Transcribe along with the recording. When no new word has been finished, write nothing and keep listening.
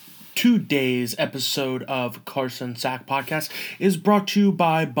Today's episode of Carson Sack Podcast is brought to you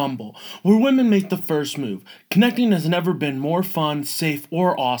by Bumble, where women make the first move. Connecting has never been more fun, safe,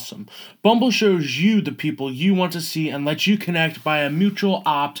 or awesome. Bumble shows you the people you want to see and lets you connect by a mutual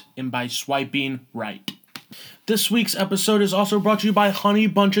opt and by swiping right. This week's episode is also brought to you by Honey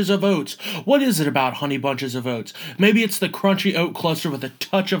Bunches of Oats. What is it about Honey Bunches of Oats? Maybe it's the crunchy oat cluster with a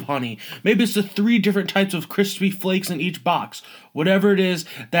touch of honey. Maybe it's the 3 different types of crispy flakes in each box. Whatever it is,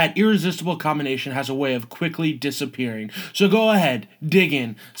 that irresistible combination has a way of quickly disappearing. So go ahead, dig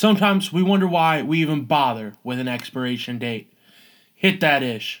in. Sometimes we wonder why we even bother with an expiration date. Hit that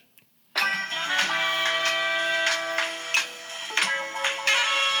ish.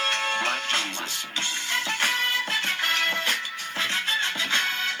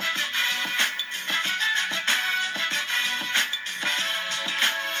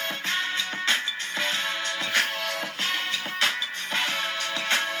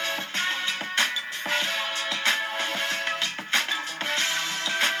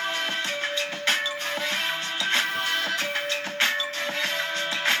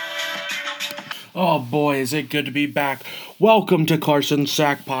 Oh boy, is it good to be back. Welcome to Carson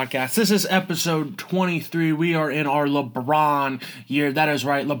Sack Podcast. This is episode 23. We are in our LeBron year. That is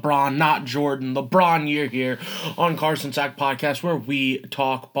right, LeBron, not Jordan. LeBron year here on Carson Sack Podcast, where we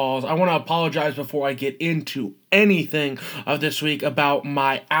talk balls. I want to apologize before I get into anything of this week about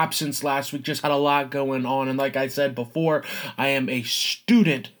my absence last week. Just had a lot going on, and like I said before, I am a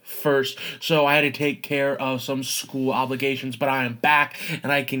student first, so I had to take care of some school obligations, but I am back, and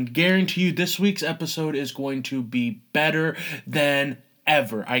I can guarantee you this week's episode is going to be better than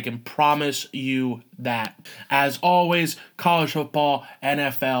ever. I can promise you that. As always, college football,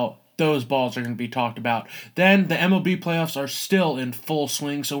 NFL, those balls are going to be talked about. Then the MLB playoffs are still in full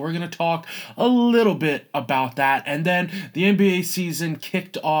swing, so we're going to talk a little bit about that. And then the NBA season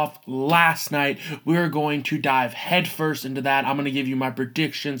kicked off last night. We're going to dive headfirst into that. I'm going to give you my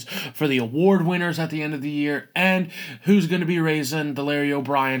predictions for the award winners at the end of the year and who's going to be raising the Larry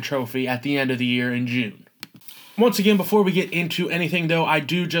O'Brien trophy at the end of the year in June. Once again, before we get into anything, though, I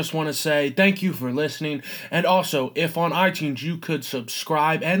do just want to say thank you for listening. And also, if on iTunes you could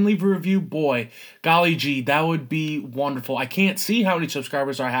subscribe and leave a review, boy, golly gee, that would be wonderful. I can't see how many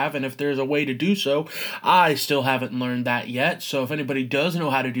subscribers I have, and if there's a way to do so, I still haven't learned that yet. So if anybody does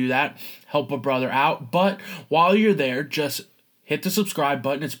know how to do that, help a brother out. But while you're there, just hit the subscribe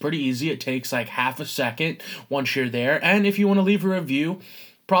button. It's pretty easy. It takes like half a second once you're there. And if you want to leave a review,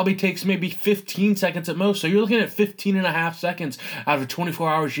 probably takes maybe 15 seconds at most. So you're looking at 15 and a half seconds out of 24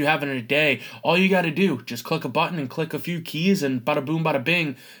 hours you have in a day. All you got to do, just click a button and click a few keys and bada boom, bada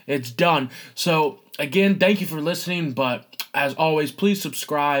bing, it's done. So again, thank you for listening, but as always, please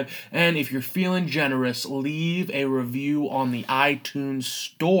subscribe. And if you're feeling generous, leave a review on the iTunes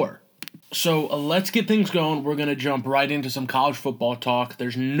store. So let's get things going. We're going to jump right into some college football talk.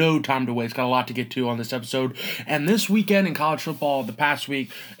 There's no time to waste. Got a lot to get to on this episode. And this weekend in college football, the past week,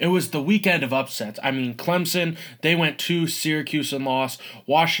 it was the weekend of upsets. I mean, Clemson, they went to Syracuse and lost.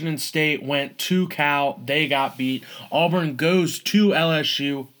 Washington State went to Cal. They got beat. Auburn goes to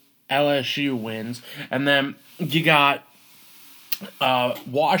LSU. LSU wins. And then you got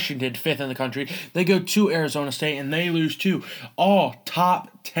Washington, 5th in the country. They go to Arizona State and they lose too. All top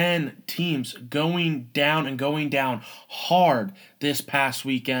 10 teams going down and going down hard this past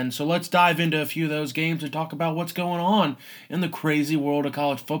weekend. So let's dive into a few of those games and talk about what's going on in the crazy world of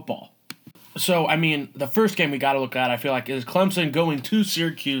college football. So, I mean, the first game we got to look at, I feel like, is Clemson going to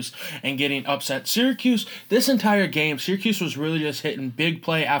Syracuse and getting upset. Syracuse, this entire game, Syracuse was really just hitting big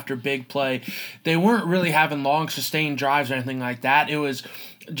play after big play. They weren't really having long, sustained drives or anything like that. It was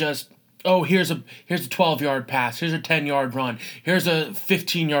just, oh, here's a 12-yard pass, here's a 10-yard run, here's a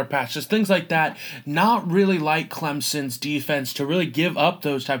 15-yard pass, just things like that. Not really like Clemson's defense to really give up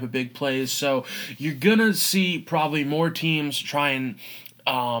those type of big plays. So you're going to see probably more teams try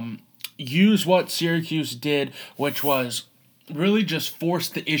and use what Syracuse did, which was really just force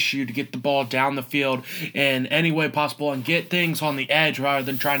the issue to get the ball down the field in any way possible and get things on the edge rather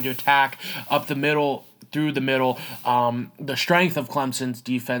than trying to attack up the middle, through the middle. The strength of Clemson's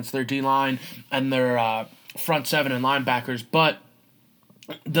defense, their D-line and their front seven and linebackers. But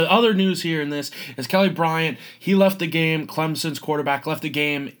the other news here in this is Kelly Bryant. He left the game. Clemson's quarterback left the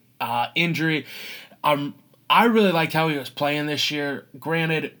game, injury. I really liked how he was playing this year.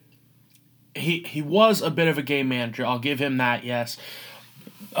 Granted, He was a bit of a game manager. I'll give him that, yes.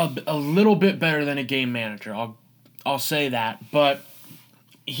 A little bit better than a game manager. I'll say that. But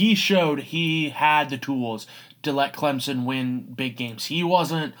he showed he had the tools to let Clemson win big games. He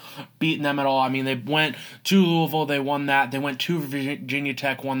wasn't beating them at all. I mean, they went to Louisville, they won that. They went to Virginia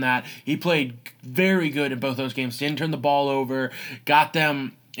Tech, won that. He played very good in both those games. Didn't turn the ball over, got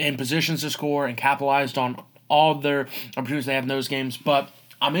them in positions to score, and capitalized on all their opportunities they have in those games. But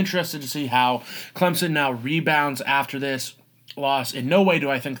I'm interested to see how Clemson now rebounds after this loss. In no way do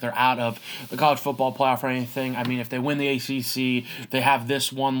I think they're out of the college football playoff or anything. I mean, if they win the ACC, they have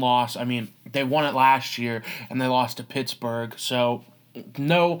this one loss. I mean, they won it last year, and they lost to Pittsburgh. So,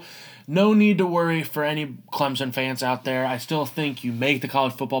 no need to worry for any Clemson fans out there. I still think you make the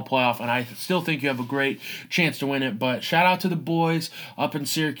college football playoff, and I still think you have a great chance to win it. But shout out to the boys up in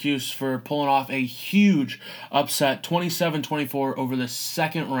Syracuse for pulling off a huge upset, 27-24 over the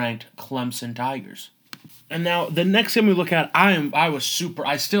second-ranked Clemson Tigers. And now the next game we look at, I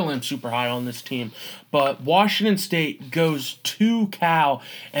still am super high on this team, but Washington State goes to Cal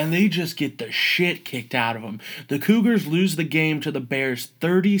and they just get the shit kicked out of them. The Cougars lose the game to the Bears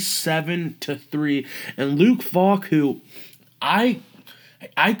 37-3, and Luke Falk, who I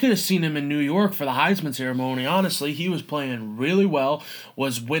could have seen him in New York for the Heisman ceremony. Honestly, he was playing really well.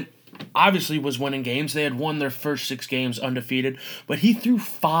 Was winning games. They had won their first 6 games undefeated, but he threw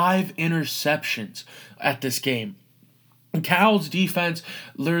 5 interceptions at this game. Cal's defense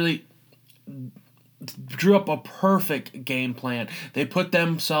literally drew up a perfect game plan. They put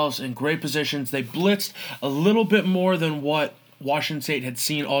themselves in great positions. They blitzed a little bit more than what Washington State had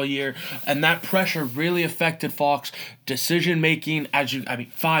seen all year, and that pressure really affected Falk's decision making. 5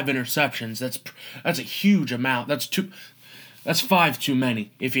 interceptions. That's a huge amount. That's 5 too many,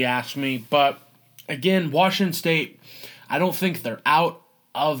 if you ask me. But again, Washington State, I don't think they're out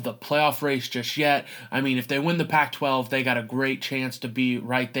of the playoff race just yet. I mean, if they win the Pac-12, they got a great chance to be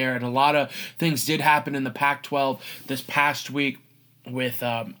right there. And a lot of things did happen in the Pac-12 this past week with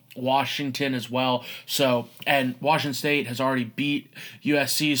Washington as well. So, and Washington State has already beat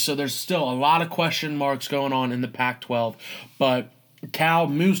USC, so there's still a lot of question marks going on in the Pac-12. But Cal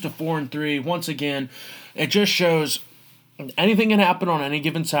moves to 4-3. Once again, it just shows anything can happen on any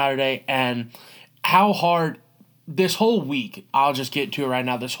given Saturday, and how hard this whole week, I'll just get to it right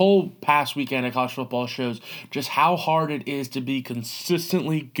now, this whole past weekend of college football shows just how hard it is to be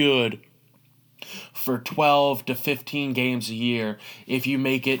consistently good for 12 to 15 games a year if you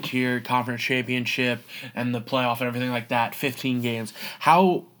make it to your conference championship and the playoff and everything like that, 15 games.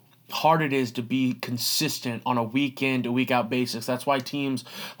 How hard it is to be consistent on a week-in to week-out basis. That's why teams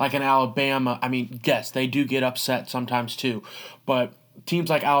like in Alabama, yes, they do get upset sometimes too, but teams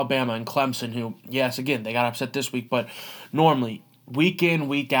like Alabama and Clemson who, yes, again, they got upset this week, but normally, week in,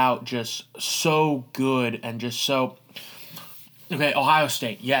 week out, just so good and just so... Okay, Ohio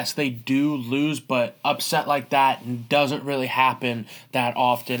State, yes, they do lose, but upset like that doesn't really happen that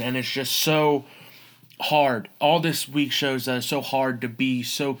often, and it's just so hard. All this week shows that it's so hard to be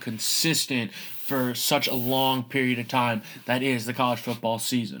so consistent for such a long period of time that is the college football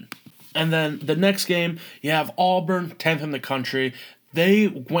season. And then the next game, you have Auburn, 10th in the country. They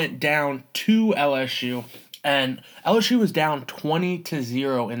went down to LSU, and LSU was down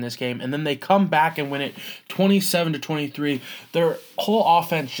 20-0 in this game, and then they come back and win it 27-23. Their whole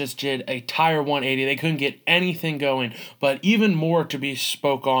offense just did a tire 180. They couldn't get anything going, but even more to be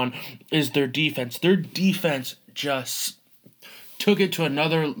spoke on is their defense. Their defense just took it to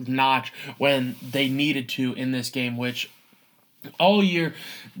another notch when they needed to in this game, which all year,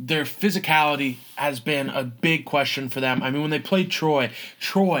 their physicality has been a big question for them. I mean, when they played Troy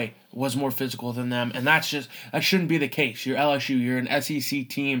was more physical than them, and that shouldn't be the case. You're LSU, you're an SEC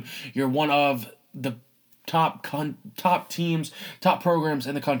team, you're one of the top teams, top programs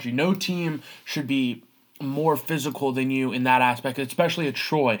in the country. No team should be more physical than you in that aspect, especially a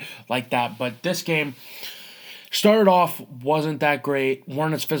Troy like that. But this game started off, wasn't that great,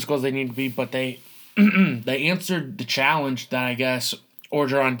 weren't as physical as they needed to be, but they answered the challenge that I guess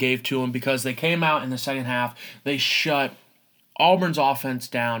Orgeron gave to them, because they came out in the second half. They shut Auburn's offense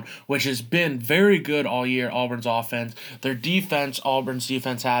down, which has been very good all year, Auburn's offense. Their defense, Auburn's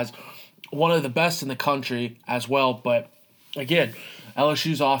defense, has one of the best in the country as well. But again,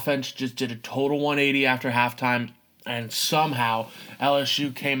 LSU's offense just did a total 180 after halftime, and somehow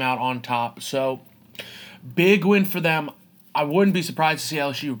LSU came out on top. So, big win for them. I wouldn't be surprised to see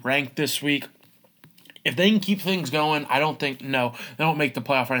LSU ranked this week. If they can keep things going, they don't make the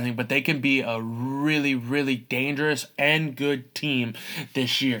playoff or anything, but they can be a really, really dangerous and good team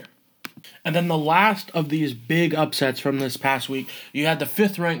this year. And then the last of these big upsets from this past week, you had the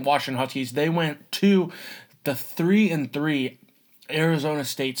 5th-ranked Washington Huskies. They went to the 3-3 Arizona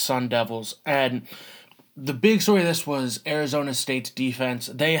State Sun Devils, and the big story of this was Arizona State's defense.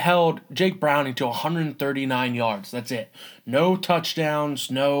 They held Jake Browning to 139 yards. That's it. No touchdowns,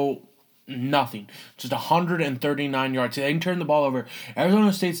 no nothing. Just 139 yards. They didn't turn the ball over.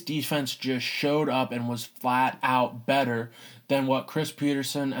 Arizona State's defense just showed up and was flat out better than what Chris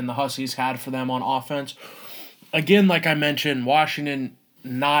Peterson and the Huskies had for them on offense. Again, like I mentioned, Washington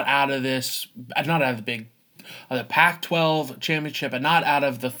not out of the Pac-12 championship and not out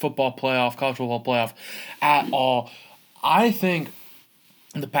of the college football playoff at all. I think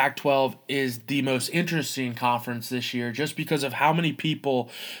the Pac-12 is the most interesting conference this year just because of how many people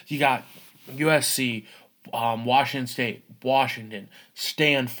you got. USC, Washington State, Washington,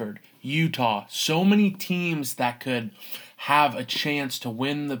 Stanford, Utah. So many teams that could have a chance to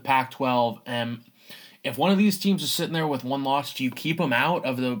win the Pac-12. And if one of these teams is sitting there with one loss, do you keep them out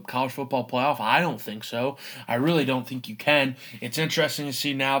of the college football playoff? I don't think so. I really don't think you can. It's interesting to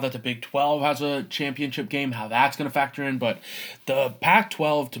see now that the Big 12 has a championship game, how that's going to factor in. But the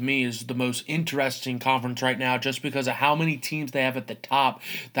Pac-12, to me, is the most interesting conference right now just because of how many teams they have at the top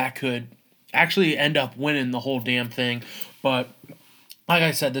that could actually end up winning the whole damn thing. But like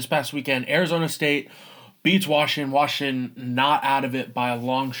I said, this past weekend, Arizona State beats Washington. Washington not out of it by a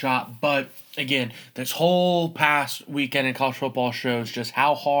long shot. But again, this whole past weekend in college football shows just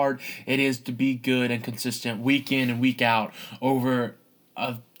how hard it is to be good and consistent week in and week out over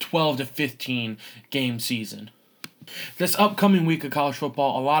a 12 to 15 game season. This upcoming week of college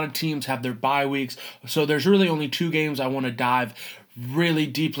football, a lot of teams have their bye weeks, so there's really only 2 games I want to dive really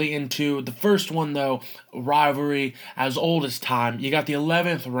deeply into. The first one, though, rivalry as old as time. You got the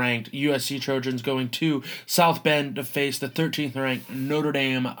 11th ranked USC Trojans going to South Bend to face the 13th ranked Notre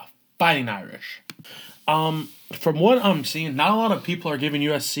Dame Fighting Irish. From what I'm seeing, not a lot of people are giving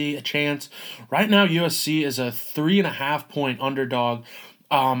USC a chance. Right now, USC is a 3.5 point underdog.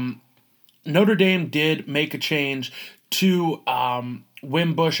 Notre Dame did make a change to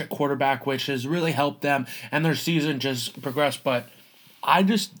Wimbush at quarterback, which has really helped them, and their season just progressed. But I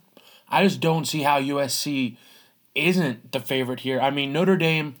just don't see how USC isn't the favorite here. I mean, Notre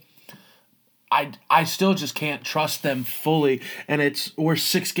Dame, I still just can't trust them fully, and we're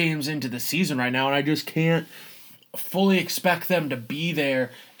 6 games into the season right now, and I just can't fully expect them to be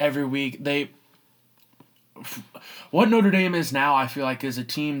there every week. What Notre Dame is now, I feel like, is a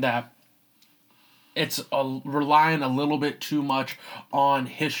team that it's relying a little bit too much on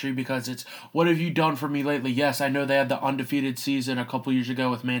history because it's, what have you done for me lately? Yes, I know they had the undefeated season a couple years ago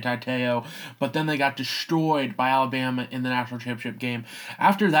with Manti Te'o, but then they got destroyed by Alabama in the national championship game.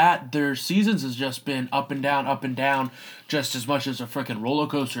 After that, their seasons has just been up and down, just as much as a freaking roller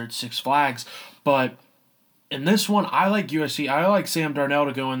coaster at Six Flags. But in this one, I like USC. I like Sam Darnold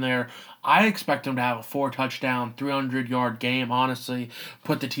to go in there. I expect him to have a 4-touchdown, 300-yard game, honestly.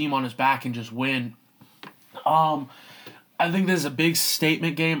 Put the team on his back and just win. I think this is a big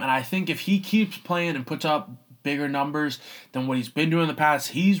statement game, and I think if he keeps playing and puts up bigger numbers than what he's been doing in the past,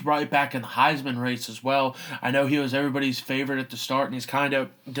 he's right back in the Heisman race as well. I know he was everybody's favorite at the start, and he's kind of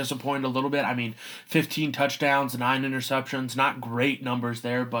disappointed a little bit. I mean, 15 touchdowns, 9 interceptions, not great numbers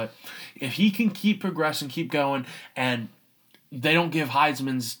there, but if he can keep progressing, keep going, and they don't give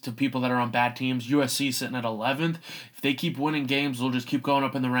Heismans to people that are on bad teams. USC sitting at 11th. If they keep winning games, they'll just keep going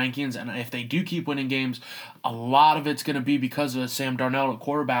up in the rankings. And if they do keep winning games, a lot of it's going to be because of Sam Darnold at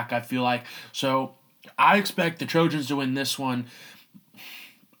quarterback, I feel like. So I expect the Trojans to win this one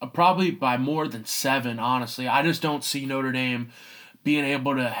probably by more than 7, honestly. I just don't see Notre Dame being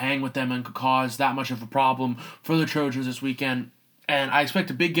able to hang with them and cause that much of a problem for the Trojans this weekend. And I expect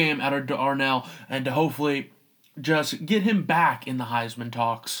a big game out of Darnell and to hopefully just get him back in the Heisman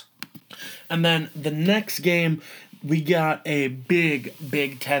talks. And then the next game, we got a big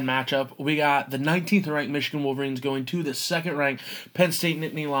Big Ten matchup. We got the 19th ranked Michigan Wolverines going to the 2nd ranked Penn State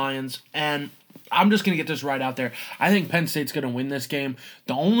Nittany Lions. And I'm just going to get this right out there. I think Penn State's going to win this game.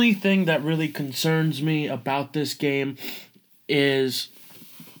 The only thing that really concerns me about this game is...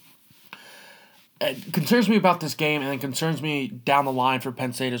 It concerns me about this game, and it concerns me down the line for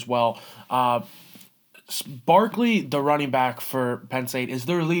Penn State as well. Barkley, the running back for Penn State, is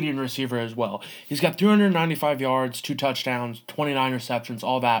their leading receiver as well. He's got 395 yards, 2 touchdowns, 29 receptions,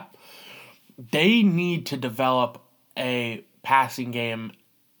 all that. They need to develop a passing game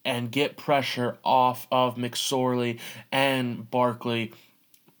and get pressure off of McSorley and Barkley.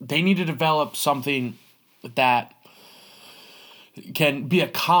 They need to develop something that can be a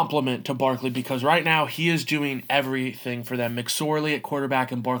compliment to Barkley because right now he is doing everything for them. McSorley at quarterback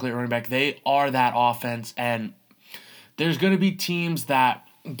and Barkley at running back, they are that offense, and there's going to be teams that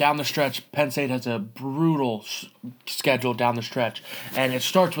down the stretch, Penn State has a brutal schedule down the stretch. And it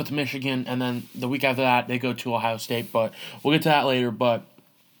starts with Michigan, and then the week after that, they go to Ohio State. But we'll get to that later. But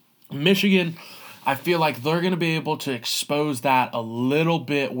Michigan, I feel like they're going to be able to expose that a little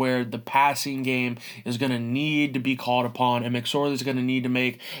bit where the passing game is going to need to be called upon, and McSorley's going to need to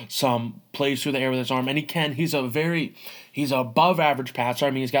make some plays through the air with his arm. And he's an above average passer. I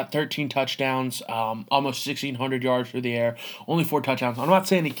mean, he's got 13 touchdowns, almost 1,600 yards through the air, only 4 touchdowns. I'm not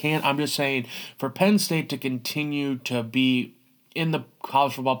saying he can't. I'm just saying for Penn State to continue to be in the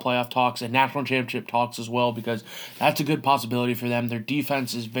college football playoff talks and national championship talks as well, because that's a good possibility for them. Their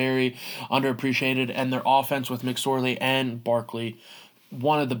defense is very underappreciated, and their offense with McSorley and Barkley,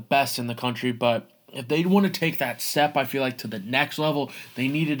 one of the best in the country. But if they want to take that step, I feel like to the next level, they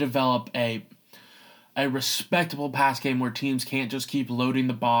need to develop a respectable pass game where teams can't just keep loading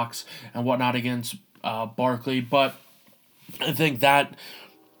the box and whatnot against Barkley. But I think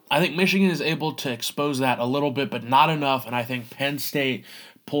Michigan is able to expose that a little bit, but not enough, and I think Penn State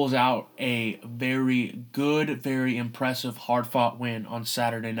pulls out a very good, very impressive, hard-fought win on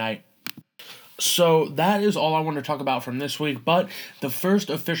Saturday night. So that is all I want to talk about from this week, but the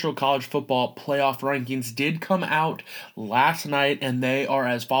first official college football playoff rankings did come out last night, and they are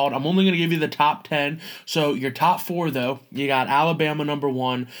as followed. I'm only going to give you the top 10. So your top 4, though, you got Alabama number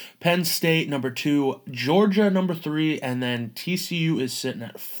 1, Penn State number 2, Georgia number 3, and then TCU is sitting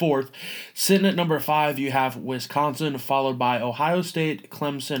at 4th. Sitting at number 5, you have Wisconsin, followed by Ohio State,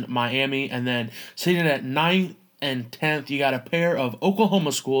 Clemson, Miami, and then sitting at 9th and 10th, you got a pair of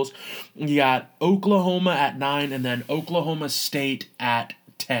Oklahoma schools. You got Oklahoma at 9 and then Oklahoma State at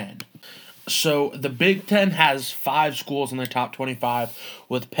 10. So the Big Ten has 5 schools in the top 25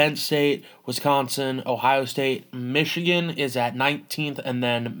 with Penn State, Wisconsin, Ohio State. Michigan is at 19th, and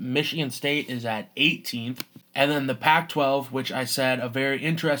then Michigan State is at 18th. And then the Pac-12, which I said a very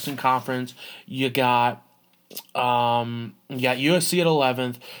interesting conference, you got USC at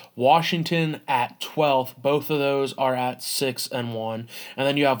 11th, Washington at 12th. Both of those are at 6-1. And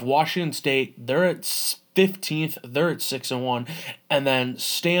then you have Washington State, they're at 15th, they're at 6-1. And then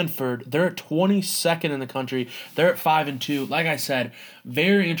Stanford, they're at 22nd in the country, they're at 5-2. Like I said,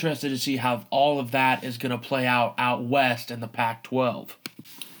 very interested to see how all of that is going to play out west in the Pac-12.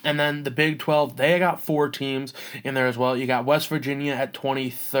 And then the Big 12, they got 4 teams in there as well. You got West Virginia at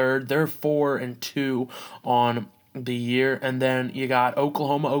 23rd. They're 4-2 on the year. And then you got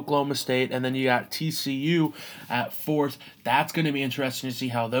Oklahoma State, and then you got TCU at 4th. That's going to be interesting to see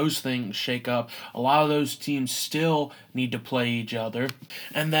how those things shake up. A lot of those teams still need to play each other.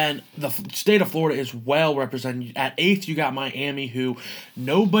 And then the state of Florida is well represented. At 8th, you got Miami, who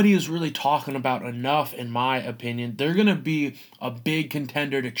nobody is really talking about enough, in my opinion. They're going to be a big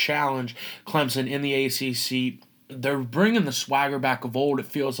contender to challenge Clemson in the ACC. They're bringing the swagger back of old, it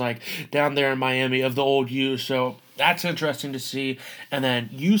feels like, down there in Miami, of the old U. So that's interesting to see. And then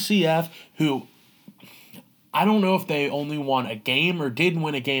UCF, who I don't know if they only won a game or didn't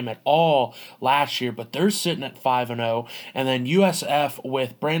win a game at all last year, but they're sitting at 5-0. And then USF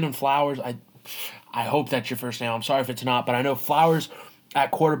with Brandon Flowers. I hope that's your first name. I'm sorry if it's not, but I know Flowers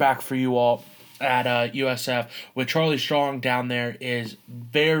at quarterback for you all at USF with Charlie Strong down there is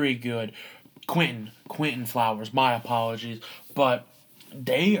very good. Quentin Flowers, my apologies, but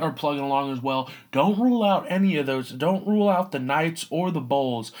they are plugging along as well. Don't rule out any of those. Don't rule out the Knights or the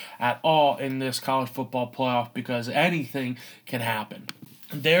Bulls at all in this college football playoff, because anything can happen.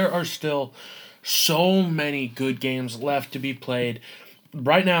 There are still so many good games left to be played.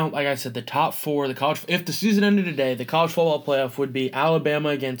 Right now, like I said, the top 4, if the season ended today, the college football playoff would be Alabama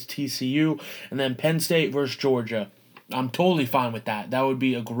against TCU, and then Penn State versus Georgia. I'm totally fine with that. That would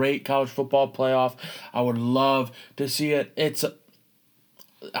be a great college football playoff. I would love to see it. It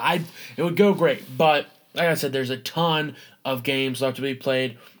would go great, but like I said, there's a ton of games left to be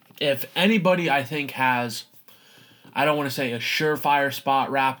played. If anybody, I think, has, I don't want to say a surefire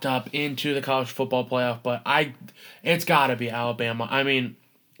spot wrapped up into the college football playoff, but it's got to be Alabama. I mean,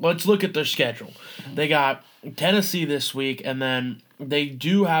 let's look at their schedule. They got Tennessee this week, and then they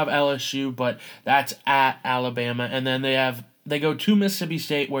do have LSU, but that's at Alabama. And then they go to Mississippi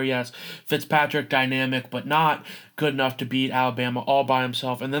State, where, yes, Fitzpatrick dynamic, but not good enough to beat Alabama all by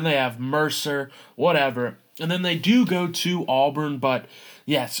himself. And then they have Mercer, whatever. And then they do go to Auburn, but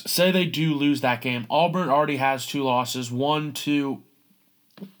yes, say they do lose that game. Auburn already has 2 losses, one to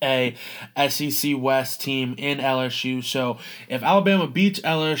a SEC West team in LSU. So if Alabama beats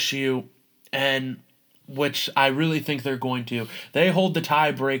LSU, and which I really think they're going to, they hold the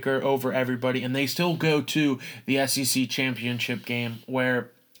tiebreaker over everybody, and they still go to the SEC championship game,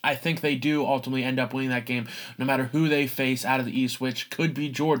 where I think they do ultimately end up winning that game no matter who they face out of the East, which could be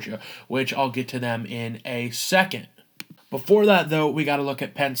Georgia, which I'll get to them in a second. Before that, though, we got to look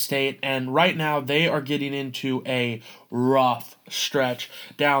at Penn State, and right now they are getting into a rough stretch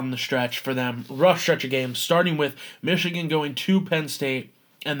down the stretch for them. Rough stretch of games, starting with Michigan going to Penn State,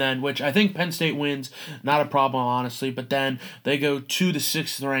 and then, which I think Penn State wins, not a problem, honestly, but then they go to the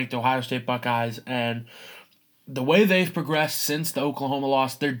 6th-ranked Ohio State Buckeyes, and the way they've progressed since the Oklahoma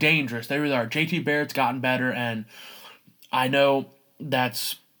loss, they're dangerous. They really are. JT Barrett's gotten better, and I know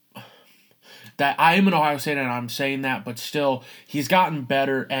that I am an Ohio State and I'm saying that, but still, he's gotten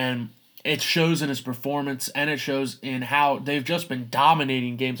better, and it shows in his performance, and it shows in how they've just been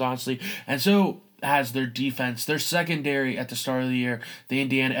dominating games, honestly, and so has their defense. Their secondary at the start of the year, the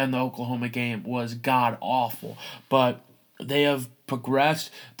Indiana and the Oklahoma game, was god-awful, but they have progressed.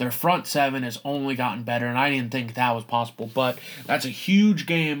 Their front seven has only gotten better, and I didn't think that was possible. But that's a huge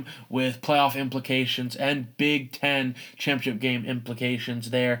game with playoff implications and Big Ten championship game implications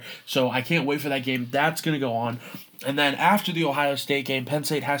there. So I can't wait for that game. That's going to go on. And then after the Ohio State game, Penn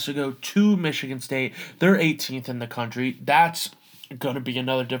State has to go to Michigan State. They're 18th in the country. That's going to be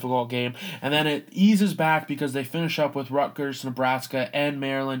another difficult game. And then it eases back because they finish up with Rutgers, Nebraska, and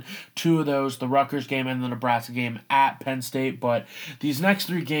Maryland. Two of those, the Rutgers game and the Nebraska game at Penn State. But these next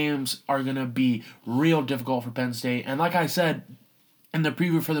 3 games are going to be real difficult for Penn State. And like I said in the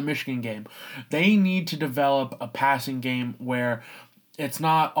preview for the Michigan game, they need to develop a passing game where it's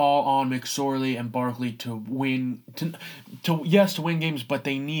not all on McSorley and Barkley to win, to win games, but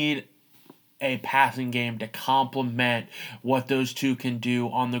they need a passing game to complement what those two can do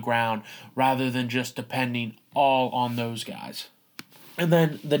on the ground rather than just depending all on those guys. And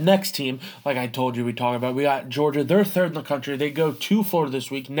then the next team, like I told you we talked about, we got Georgia. They're 3rd in the country. They go to Florida this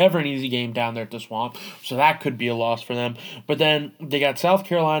week. Never an easy game down there at the Swamp, so that could be a loss for them. But then they got South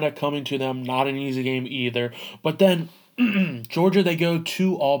Carolina coming to them. Not an easy game either. But then Georgia, they go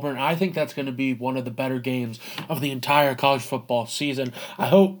to Auburn. I think that's going to be one of the better games of the entire college football season. I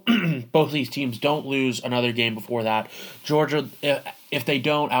hope both these teams don't lose another game before that. Georgia, if they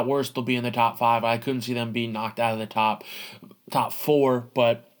don't, at worst, they'll be in the top 5. I couldn't see them being knocked out of the top 4,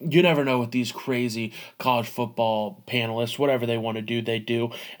 but you never know with these crazy college football panelists. Whatever they want to do, they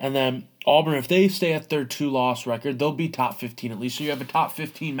do. And then Auburn, if they stay at their 2-loss record, they'll be top 15 at least. So you have a top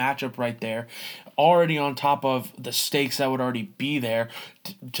 15 matchup right there, already on top of the stakes that would already be there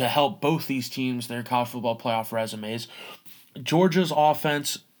to help both these teams, their college football playoff resumes. Georgia's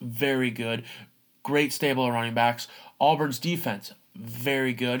offense, very good. Great stable of running backs. Auburn's defense,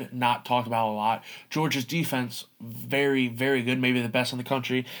 very good. Not talked about a lot. Georgia's defense, very, very good. Maybe the best in the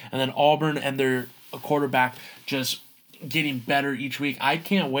country. And then Auburn and their quarterback just getting better each week. I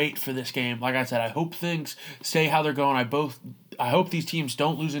can't wait for this game. Like I said, I hope things stay how they're going. I hope these teams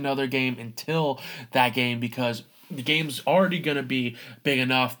don't lose another game until that game, because the game's already going to be big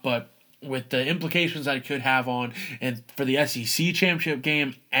enough, but with the implications that it could have on and for the SEC championship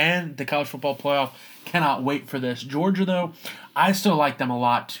game and the college football playoff, cannot wait for this. Georgia, though, I still like them a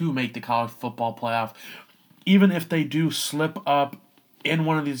lot to make the college football playoff, even if they do slip up in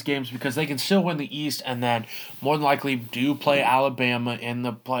one of these games, because they can still win the East and then more than likely do play Alabama in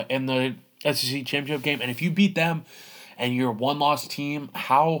the SEC championship game. And if you beat them and you're a 1-loss team,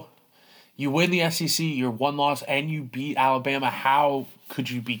 how you win the SEC, you're 1 loss, and you beat Alabama, how could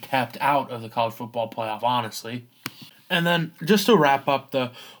you be kept out of the college football playoff, honestly? And then just to wrap up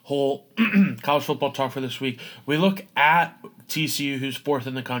the whole college football talk for this week, we look at TCU, who's 4th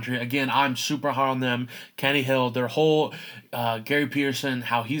in the country. Again, I'm super high on them. Kenny Hill, their whole Gary Pearson,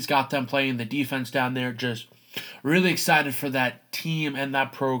 how he's got them playing the defense down there. Just really excited for that team and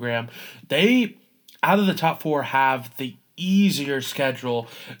that program. They, out of the top 4, have the easier schedule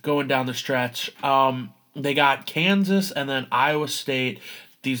going down the stretch. They got Kansas and then Iowa State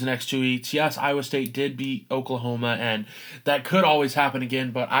these next 2 weeks. Yes, Iowa State did beat Oklahoma, and that could always happen again,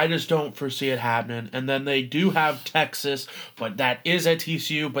 but I just don't foresee it happening. And then they do have Texas, but that is at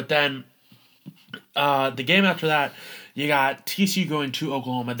TCU. But then the game after that, you got TCU going to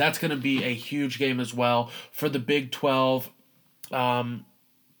Oklahoma. That's going to be a huge game as well for the Big 12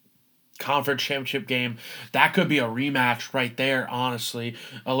 conference championship game. That could be a rematch right there, honestly.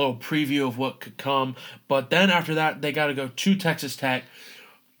 A little preview of what could come. But then after that, they got to go to Texas Tech.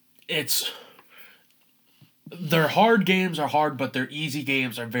 Their hard games are hard, but their easy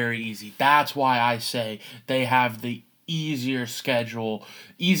games are very easy. That's why I say they have the easiest schedule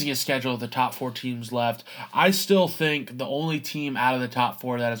of the top 4 teams left. I still think the only team out of the top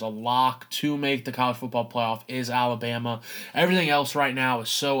 4 that is a lock to make the college football playoff is Alabama. Everything else right now is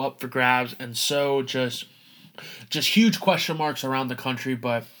so up for grabs and so just just huge question marks around the country,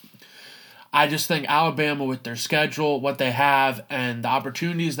 but I just think Alabama, with their schedule, what they have, and the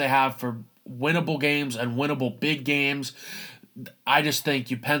opportunities they have for winnable games and winnable big games, I just think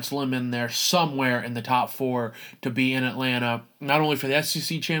you pencil them in there somewhere in the top four to be in Atlanta, not only for the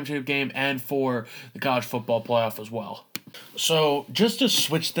SEC championship game and for the college football playoff as well. So, just to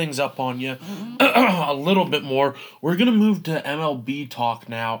switch things up on you a little bit more, we're going to move to MLB talk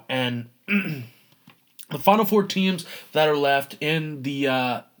now. And the final four teams that are left in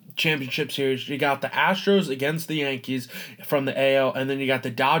the championship series, you got the Astros against the Yankees from the AL, and then you got the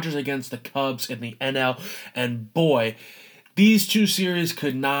Dodgers against the Cubs in the NL. And boy, these two series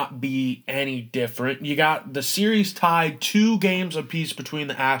could not be any different. You got the series tied 2 games apiece between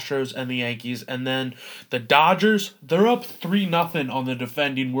the Astros and the Yankees, and then the Dodgers, they're up 3-0 on the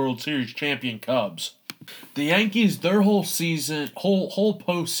defending World Series champion Cubs. The Yankees, their whole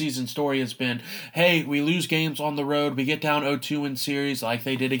postseason story has been, hey, we lose games on the road, we get down 0-2 in series like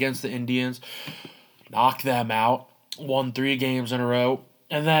they did against the Indians, knock them out, won 3 games in a row.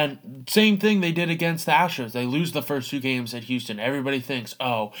 And then, same thing they did against the Astros. They lose the first 2 games at Houston. Everybody thinks,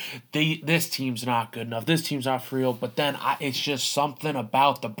 this team's not good enough. This team's not for real. But then it's just something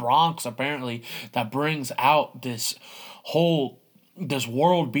about the Bronx, apparently, that brings out this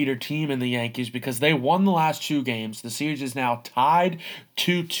world beater team in the Yankees, because they won the last 2 games. The series is now tied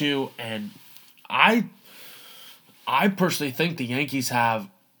 2-2. And I personally think the Yankees have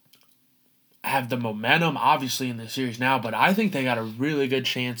the momentum, obviously, in the series now, but I think they got a really good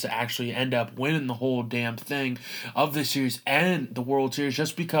chance to actually end up winning the whole damn thing of the series and the World Series,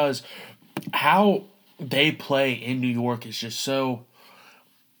 just because how they play in New York is just so,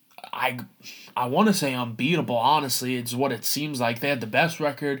 I want to say, unbeatable. Honestly, it's what it seems like. They had the best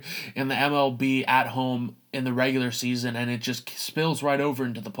record in the MLB at home in the regular season, and it just spills right over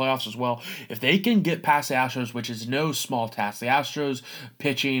into the playoffs as well. If they can get past the Astros, which is no small task, the Astros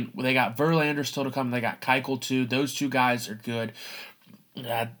pitching, they got Verlander still to come, they got Keuchel too. Those 2 guys are good.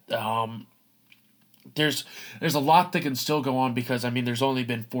 There's a lot that can still go on, because there's only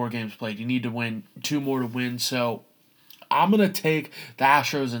been 4 games played. You need to win 2 more to win. So I'm going to take the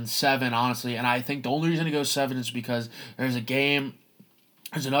Astros in 7, honestly, and I think the only reason to go 7 is because there's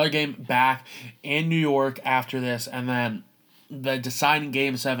another game back in New York after this, and then the deciding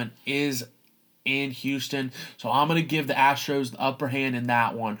game 7 is in Houston. So I'm going to give the Astros the upper hand in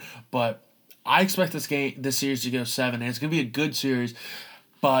that one. But I expect this series to go 7, and it's going to be a good series.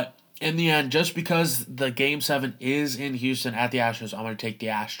 But in the end, just because the game 7 is in Houston at the Astros, I'm going to take the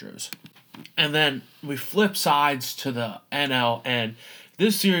Astros. And then we flip sides to the NL, and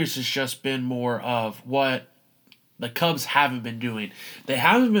this series has just been more of what the Cubs haven't been doing. They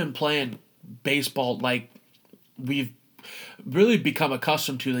haven't been playing baseball like we've really become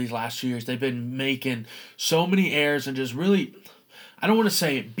accustomed to these last 2 years. They've been making so many errors and just really, I don't want to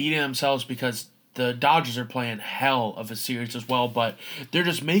say beating themselves, because the Dodgers are playing hell of a series as well, but they're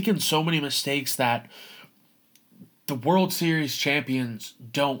just making so many mistakes that the World Series champions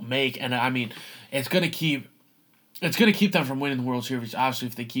don't make. And it's going to keep them from winning the World Series, obviously,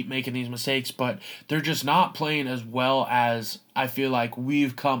 if they keep making these mistakes, but they're just not playing as well as I feel like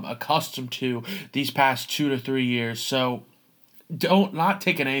we've come accustomed to these past 2 to 3 years. So not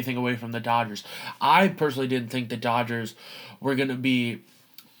taking anything away from the Dodgers. I personally didn't think the Dodgers were going to be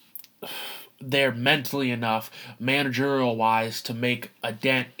there mentally enough, managerial-wise, to make a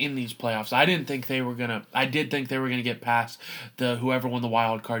dent in these playoffs. I did think they were gonna get past whoever won the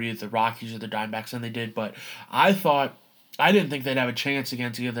wild card, either the Rockies or the Diamondbacks, and they did, but I didn't think they'd have a chance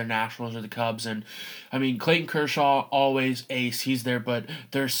against either the Nationals or the Cubs. And Clayton Kershaw, always ace, he's there, but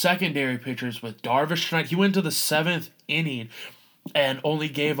their secondary pitchers with Darvish tonight, he went to the 7th inning and only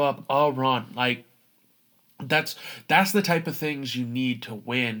gave up a run. That's the type of things you need to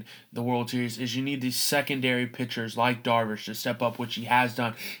win the World Series, is you need these secondary pitchers like Darvish to step up, which he has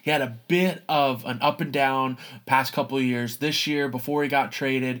done. He had a bit of an up and down past couple of years. This year, before he got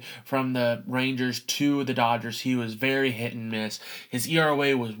traded from the Rangers to the Dodgers, he was very hit and miss. His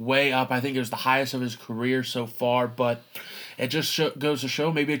ERA was way up. I think it was the highest of his career so far, but it just goes to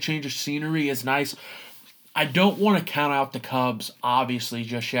show maybe a change of scenery is nice. I don't want to count out the Cubs, obviously,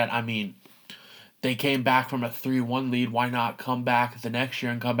 just yet. They came back from a 3-1 lead. Why not come back the next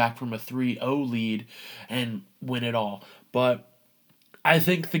year and come back from a 3-0 lead and win it all? But I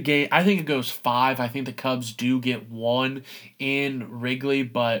think it goes 5. I think the Cubs do get 1 in Wrigley,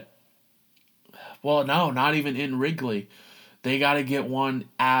 but, well, no, not even in Wrigley. They got to get 1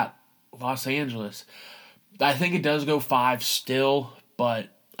 at Los Angeles. I think it does go 5 still, but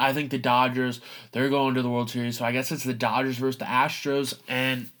I think the Dodgers, they're going to the World Series. So I guess it's the Dodgers versus the Astros,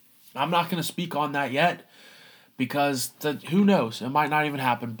 and I'm not going to speak on that yet. because who knows? It might not even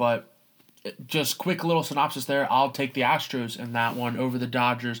happen, but just quick little synopsis there. I'll take the Astros in that one over the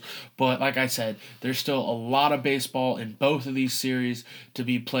Dodgers. But like I said, there's still a lot of baseball in both of these series to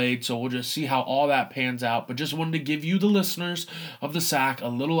be played. So we'll just see how all that pans out. But just wanted to give you, the listeners of the Sack, a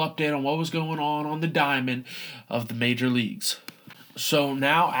little update on what was going on the diamond of the major leagues. So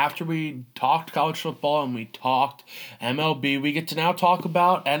now, after we talked college football and we talked MLB, we get to now talk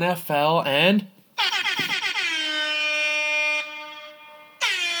about NFL and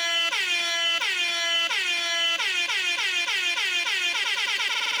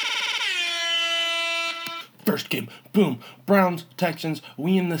first game, boom, Browns, Texans,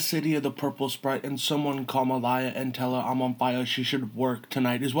 we in the city of the purple sprite, and someone call Malaya and tell her I'm on fire, she should work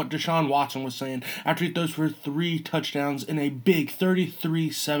tonight, is what Deshaun Watson was saying after he throws for 3 touchdowns in a big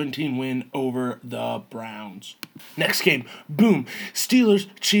 33-17 win over the Browns. Next game, boom, Steelers,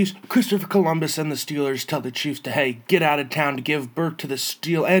 Chiefs, Christopher Columbus and the Steelers tell the Chiefs to, hey, get out of town to give birth to the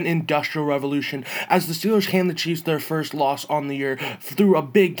steel and industrial revolution, as the Steelers hand the Chiefs their first loss on the year through a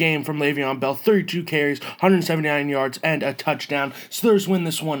big game from Le'Veon Bell, 32 carries, 179 yards, and a touchdown. Steelers win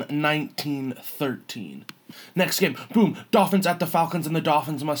this one 19-13. Next game, boom, Dolphins at the Falcons, and the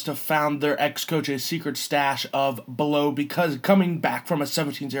Dolphins must have found their ex-coach's secret stash of below, because coming back from a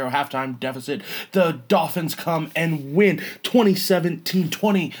 17-0 halftime deficit, the Dolphins come and win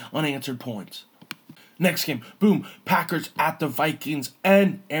 20-20 unanswered points. Next game, boom, Packers at the Vikings,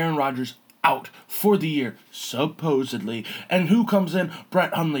 and Aaron Rodgers out for the year, supposedly. And who comes in?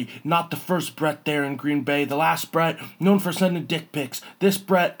 Brett Hundley. Not the first Brett there in Green Bay. The last Brett, known for sending dick pics. This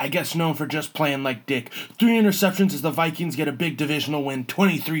Brett, I guess, known for just playing like dick. 3 interceptions as the Vikings get a big divisional win,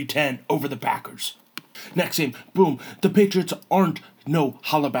 23-10 over the Packers. Next game, boom, the Patriots aren't no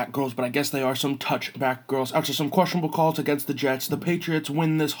hollaback girls, but I guess they are some touchback girls. After some questionable calls against the Jets, the Patriots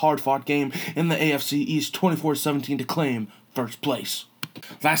win this hard-fought game in the AFC East 24-17 to claim first place.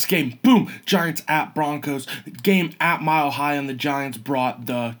 Last game, boom, Giants at Broncos. Game at Mile High, and the Giants brought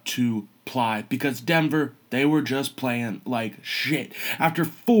the 2-ply because Denver, they were just playing like shit. After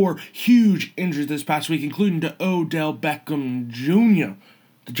 4 huge injuries this past week, including to Odell Beckham Jr.,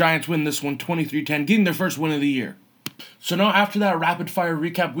 the Giants win this one 23-10, getting their first win of the year. So now, after that rapid-fire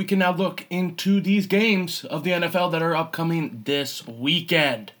recap, we can now look into these games of the NFL that are upcoming this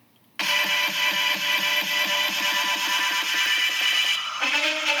weekend.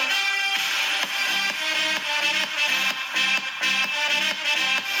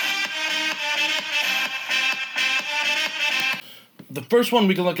 The first one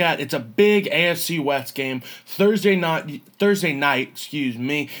we can look at, it's a big AFC West game. Thursday night,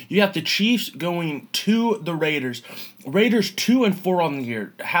 you have the Chiefs going to the Raiders. Raiders 2-4 on the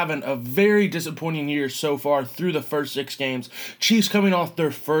year, having a very disappointing year so far through the first 6 games. Chiefs coming off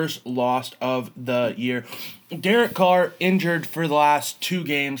their first loss of the year. Derek Carr, injured for the last 2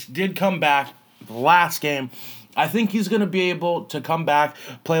 games, did come back the last game. I think he's going to be able to come back,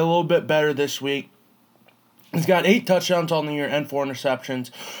 play a little bit better this week. He's got 8 touchdowns on the year and 4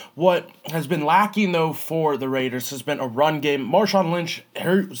 interceptions. What has been lacking, though, for the Raiders has been a run game. Marshawn Lynch,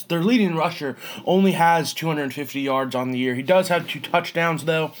 their leading rusher, only has 250 yards on the year. He does have 2 touchdowns,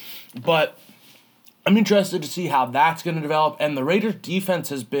 though, but I'm interested to see how that's going to develop, and the Raiders' defense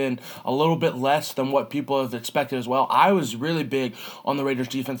has been a little bit less than what people have expected as well. I was really big on the Raiders'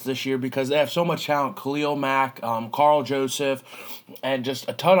 defense this year because they have so much talent. Khalil Mack, Carl Joseph, and just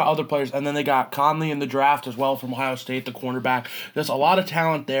a ton of other players, and then they got Conley in the draft as well from Ohio State, the cornerback. There's a lot of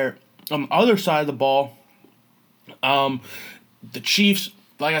talent there. On the other side of the ball, the Chiefs,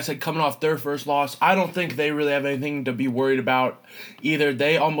 like I said, coming off their first loss, I don't think they really have anything to be worried about either.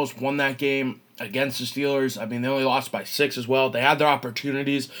 They almost won that game against the Steelers. I mean, they only lost by 6 as well. They had their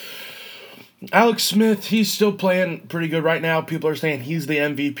opportunities. Alex Smith, he's still playing pretty good right now. People are saying he's the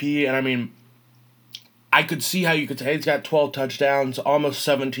MVP, and I mean, I could see how you could say he's got 12 touchdowns, almost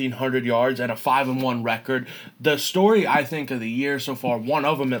 1,700 yards, and a 5-1 record. The story, I think, of the year so far, one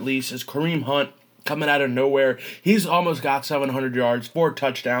of them at least, is Kareem Hunt coming out of nowhere. He's almost got 700 yards, 4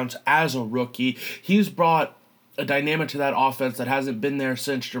 touchdowns as a rookie. He's brought a dynamic to that offense that hasn't been there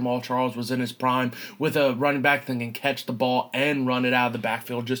since Jamal Charles was in his prime, with a running back that can catch the ball and run it out of the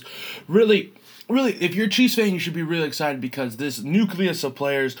backfield. Just really, if you're a Chiefs fan, you should be really excited because this nucleus of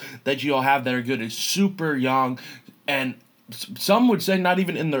players that you all have that are good is super young, and some would say not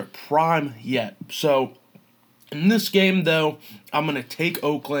even in their prime yet. So in this game, though, I'm going to take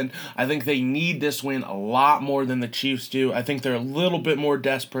Oakland. I think they need this win a lot more than the Chiefs do. I think they're a little bit more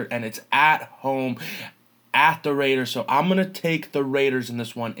desperate, and it's at home at the Raiders. So I'm going to take the Raiders in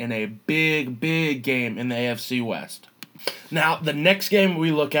this one in a big, big game in the AFC West. Now, the next game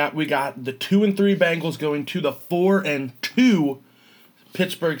we look at, we got the 2-3 Bengals going to the 4-2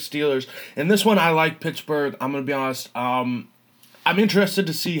 Pittsburgh Steelers. In this one, I like Pittsburgh. I'm going to be honest. I'm interested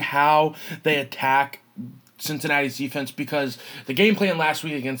to see how they attack Cincinnati's defense, because the game plan last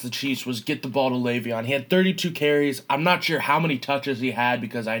week against the Chiefs was get the ball to Le'Veon. He had 32 carries. I'm not sure how many touches he had,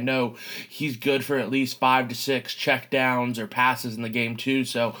 because I know he's good for at least 5 to 6 check downs or passes in the game too.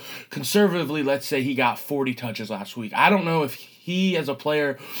 So conservatively, let's say he got 40 touches last week. I don't know if he as a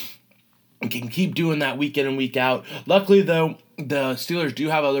player can keep doing that week in and week out. Luckily, though, the Steelers do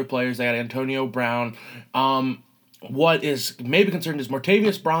have other players. They got Antonio Brown. What is maybe concerned is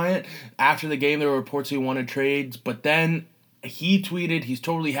Martavius Bryant. After the game, there were reports he wanted trades, but then he tweeted he's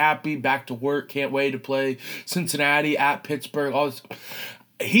totally happy, back to work, can't wait to play Cincinnati at Pittsburgh. All this.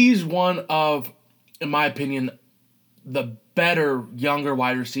 He's one of, in my opinion, the better younger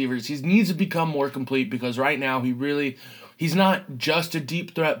wide receivers. He needs to become more complete, because right now he's not just a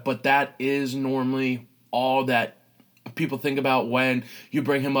deep threat, but that is normally all that people think about when you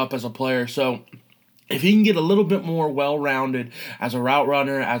bring him up as a player. So if he can get a little bit more well-rounded as a route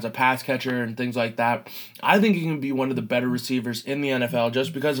runner, as a pass catcher, and things like that, I think he can be one of the better receivers in the NFL,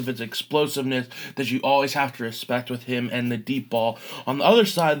 just because of its explosiveness that you always have to respect with him and the deep ball. On the other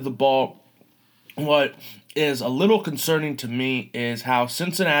side of the ball, what is a little concerning to me is how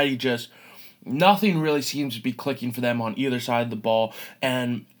Cincinnati nothing really seems to be clicking for them on either side of the ball.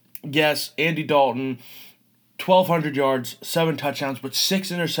 And yes, Andy Dalton, 1,200 yards, 7 touchdowns, but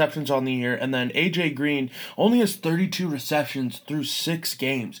 6 interceptions on the year. And then A.J. Green only has 32 receptions through 6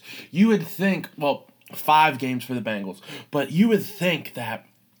 games. You would think, 5 games for the Bengals, but you would think that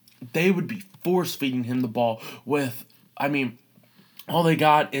they would be force-feeding him the ball with, all they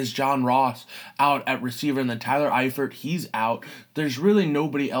got is John Ross out at receiver, and then Tyler Eifert, he's out. There's really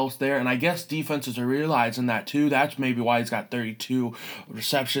nobody else there, and I guess defenses are realizing that too. That's maybe why he's got 32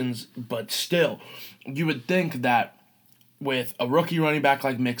 receptions, but still, you would think that with a rookie running back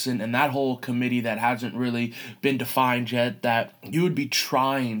like Mixon and that whole committee that hasn't really been defined yet, that you would be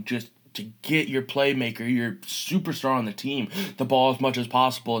trying just to get your playmaker, your superstar on the team, the ball as much as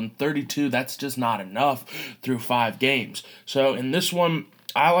possible. And 32, that's just not enough through 5 games. So in this one,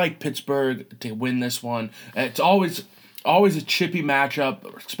 I like Pittsburgh to win this one. It's always a chippy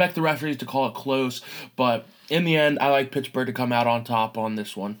matchup. Expect the referees to call it close, but in the end, I like Pittsburgh to come out on top on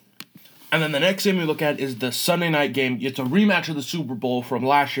this one. And then the next game we look at is the Sunday night game. It's a rematch of the Super Bowl from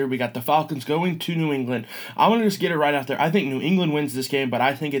last year. We got the Falcons going to New England. I'm going to just get it right out there. I think New England wins this game, but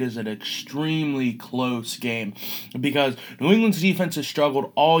I think it is an extremely close game, because New England's defense has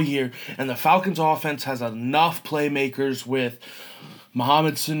struggled all year, and the Falcons' offense has enough playmakers with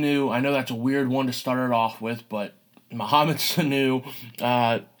Mohamed Sanu. I know that's a weird one to start it off with, but Mohamed Sanu,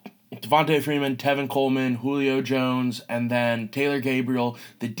 Devontae Freeman, Tevin Coleman, Julio Jones, and then Taylor Gabriel,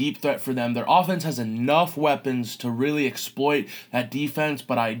 the deep threat for them. Their offense has enough weapons to really exploit that defense,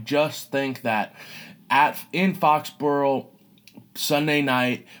 but I just think that in Foxborough, Sunday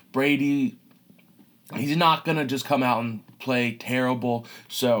night, Brady, he's not going to just come out and play terrible.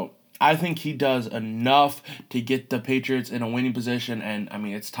 So I think he does enough to get the Patriots in a winning position, and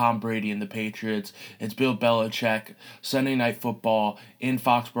it's Tom Brady and the Patriots. It's Bill Belichick, Sunday Night Football in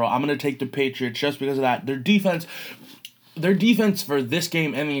Foxborough. I'm going to take the Patriots just because of that. Their defense for this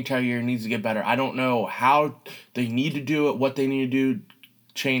game and the entire year needs to get better. I don't know how they need to do it, what they need to do,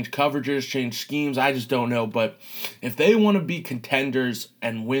 change coverages, change schemes. I just don't know. But if they want to be contenders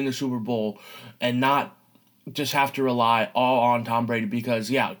and win the Super Bowl and not just have to rely all on Tom Brady, because,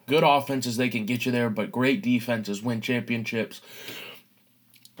 good offenses, they can get you there, but great defenses win championships.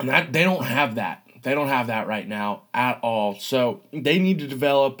 And they don't have that. They don't have that right now at all. So they need to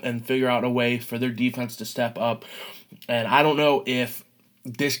develop and figure out a way for their defense to step up. And I don't know if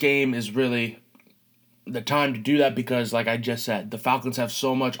this game is really the time to do that, because, like I just said, the Falcons have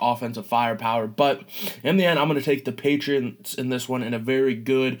so much offensive firepower. But in the end, I'm going to take the Patriots in this one in a very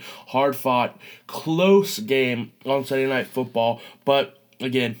good, hard-fought, close game on Sunday Night Football. But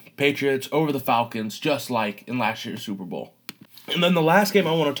again, Patriots over the Falcons, just like in last year's Super Bowl. And then the last game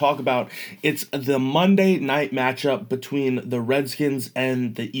I want to talk about, it's the Monday night matchup between the Redskins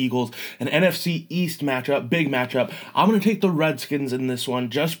and the Eagles, an NFC East matchup, big matchup. I'm going to take the Redskins in this one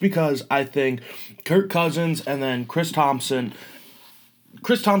just because I think Kirk Cousins and then Chris Thompson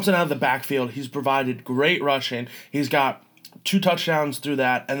out of the backfield, he's provided great rushing. He's got 2 touchdowns through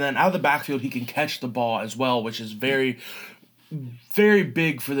that, and then out of the backfield, he can catch the ball as well, which is very, very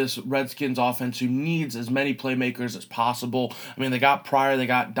big for this Redskins offense, who needs as many playmakers as possible. They got Pryor, they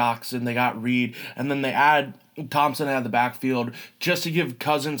got Doxson, they got Reed, and then they add Thompson out of the backfield just to give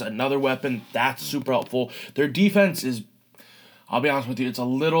Cousins another weapon. That's super helpful. Their defense is I'll be honest with you, it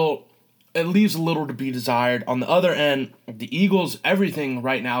leaves a little to be desired. On the other end, the Eagles, everything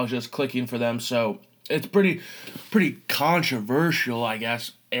right now is just clicking for them, so it's pretty controversial, I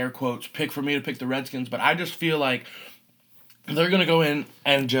guess, air quotes, pick for me to pick the Redskins, but I just feel like they're going to go in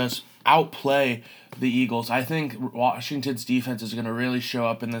and just outplay the Eagles. I think Washington's defense is going to really show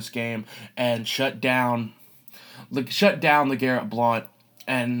up in this game and shut down the Garrett Blount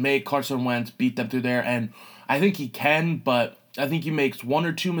and make Carson Wentz beat them through there. And I think he can, but I think he makes one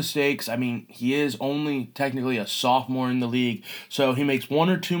or two mistakes. I mean, he is only technically a sophomore in the league, so he makes one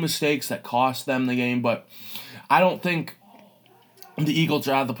or two mistakes that cost them the game, but I don't think the Eagles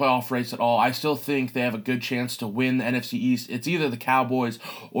are out of the playoff race at all. I still think they have a good chance to win the NFC East. It's either the Cowboys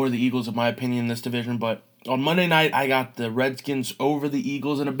or the Eagles, in my opinion, in this division. But on Monday night, I got the Redskins over the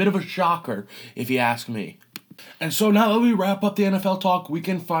Eagles, and a bit of a shocker, if you ask me. And so now that we wrap up the NFL talk, we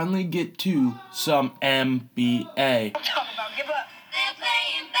can finally get to some NBA.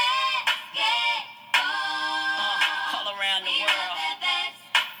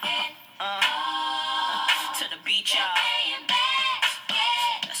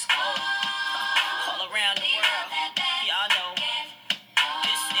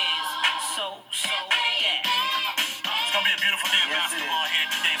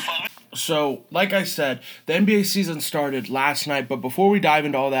 So, like I said, the NBA season started last night, but before we dive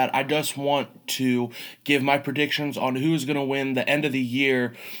into all that, I just want to give my predictions on who's going to win the end of the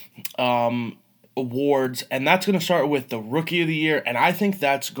year awards, and that's going to start with the Rookie of the Year, and I think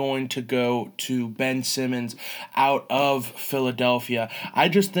that's going to go to Ben Simmons out of Philadelphia. I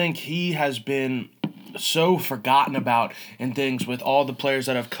just think he has been so forgotten about in things with all the players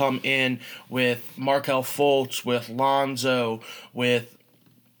that have come in, with Markelle Fultz, with Lonzo, with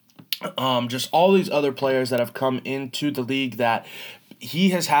just all these other players that have come into the league, that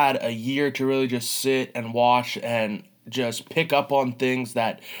he has had a year to really just sit and watch and just pick up on things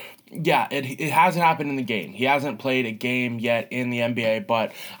that, yeah, it hasn't happened in the game. He hasn't played a game yet in the NBA,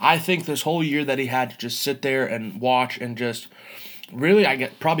 but I think this whole year that he had to just sit there and watch and just really,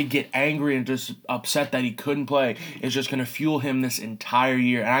 probably get angry and just upset that he couldn't play is just going to fuel him this entire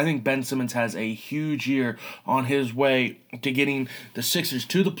year. And I think Ben Simmons has a huge year on his way to getting the Sixers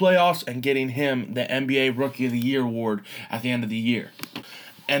to the playoffs and getting him the NBA Rookie of the Year award at the end of the year.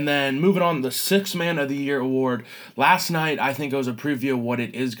 And then moving on, the Sixth Man of the Year award. Last night, I think it was a preview of what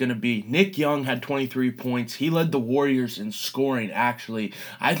it is going to be. Nick Young had 23 points. He led the Warriors in scoring, actually.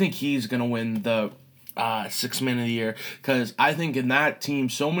 I think he's going to win the Sixth Man of the Year, because I think in that team,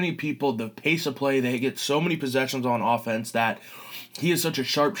 so many people, the pace of play, they get so many possessions on offense, that he is such a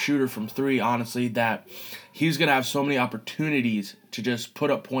sharp shooter from three, honestly, that he's going to have so many opportunities to just put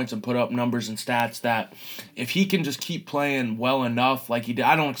up points and put up numbers and stats, that if he can just keep playing well enough like he did,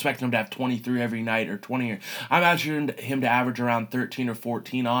 I don't expect him to have 23 every night or 20. I'm imagining him to average around 13 or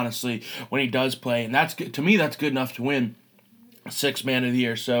 14, honestly, when he does play, and that's good. To me, that's good enough to win Sixth Man of the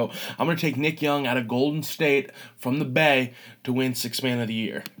Year. So I'm going to take Nick Young out of Golden State from the Bay to win Sixth Man of the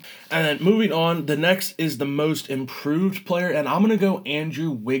Year. And then moving on, the next is the Most Improved Player, and I'm going to go Andrew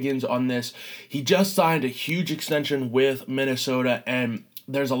Wiggins on this. He just signed a huge extension with Minnesota, and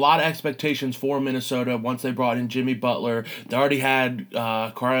there's a lot of expectations for Minnesota once they brought in Jimmy Butler. They already had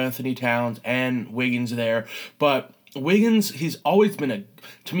Karl-Anthony Towns and Wiggins there, but Wiggins, he's always been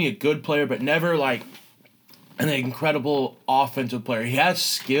to me a good player, but never like an incredible offensive player. He has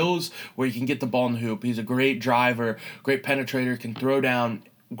skills where he can get the ball in the hoop. He's a great driver, great penetrator, can throw down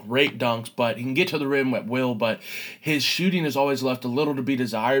great dunks, but he can get to the rim at will, but his shooting has always left a little to be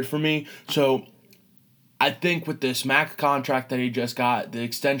desired for me. So I think with this max contract that he just got, the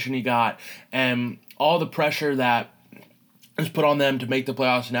extension he got, and all the pressure that is put on them to make the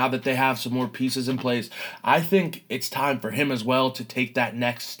playoffs now that they have some more pieces in place, I think it's time for him as well to take that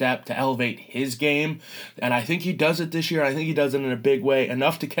next step to elevate his game. And I think he does it this year. I think he does it in a big way,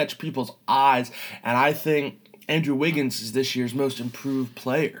 enough to catch people's eyes. And I think Andrew Wiggins is this year's Most Improved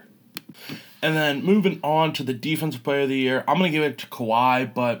Player. And then moving on to the Defensive Player of the Year, I'm going to give it to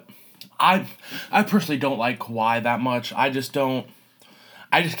Kawhi, but I personally don't like Kawhi that much. I just can't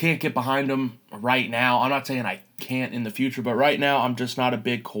get behind him right now. I'm not saying I can't in the future, but right now I'm just not a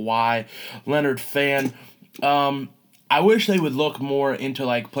big Kawhi Leonard fan. I wish they would look more into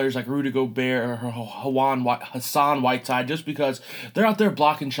like players like Rudy Gobert or Hassan Whiteside, just because they're out there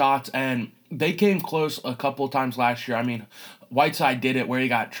blocking shots, and they came close a couple of times last year. I mean, Whiteside did it where he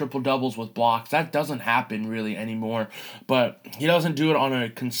got triple-doubles with blocks. That doesn't happen really anymore, but he doesn't do it on a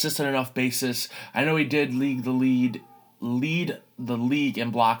consistent enough basis. I know he did lead the league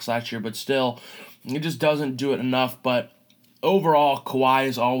in blocks last year, but still, he just doesn't do it enough. But overall, Kawhi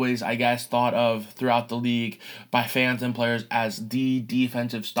is always, I guess, thought of throughout the league by fans and players as the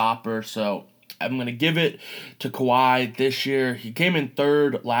defensive stopper. So I'm going to give it to Kawhi this year. He came in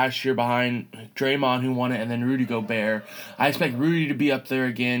third last year behind Draymond, who won it, and then Rudy Gobert. I expect Rudy to be up there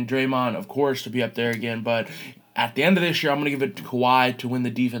again. Draymond, of course, to be up there again. But at the end of this year, I'm going to give it to Kawhi to win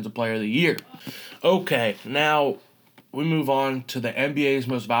the Defensive Player of the Year. Okay, now we move on to the NBA's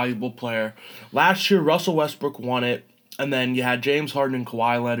most valuable player. Last year, Russell Westbrook won it. And then you had James Harden and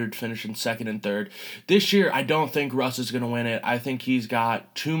Kawhi Leonard finishing second and third. This year, I don't think Russ is going to win it. I think he's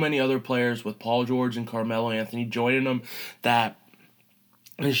got too many other players with Paul George and Carmelo Anthony joining him that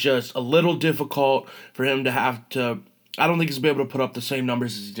it's just a little difficult for him to have to. I don't think he's going to be able to put up the same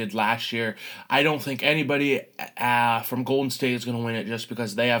numbers as he did last year. I don't think anybody from Golden State is going to win it just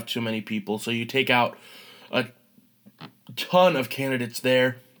because they have too many people. So you take out a ton of candidates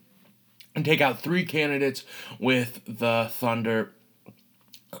there and take out 3 candidates with the Thunder.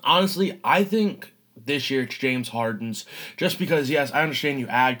 Honestly, I think this year it's James Harden's, just because, yes, I understand you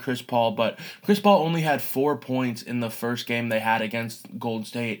add Chris Paul, but Chris Paul only had 4 points in the first game they had against Golden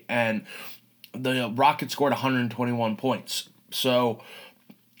State, and the Rockets scored 121 points. So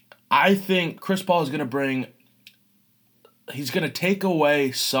I think Chris Paul is going to bring... He's going to take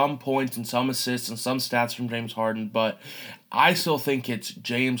away some points and some assists and some stats from James Harden, but I still think it's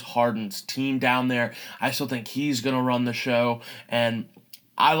James Harden's team down there. I still think he's going to run the show, and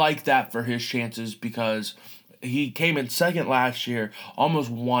I like that for his chances because he came in second last year, almost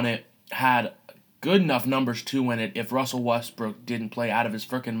won it, had good enough numbers to win it if Russell Westbrook didn't play out of his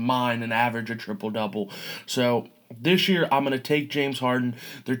freaking mind and average a triple-double. So this year I'm going to take James Harden.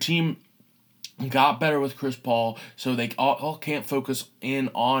 Their team got better with Chris Paul, so they all can't focus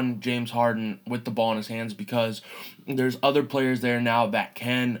in on James Harden with the ball in his hands because there's other players there now that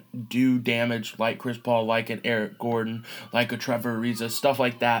can do damage, like Chris Paul, like an Eric Gordon, like a Trevor Ariza, stuff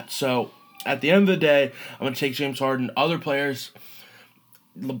like that. So at the end of the day, I'm going to take James Harden. Other players,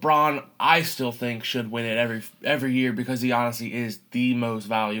 LeBron, I still think should win it every year because he honestly is the most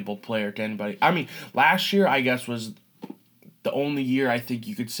valuable player to anybody. I mean, last year, I guess, was the only year I think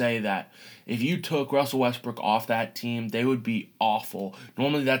you could say that if you took Russell Westbrook off that team, they would be awful.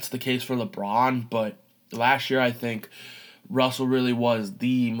 Normally that's the case for LeBron, but last year I think Russell really was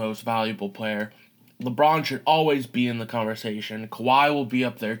the most valuable player. LeBron should always be in the conversation. Kawhi will be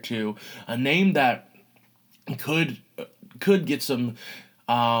up there too. A name that could get some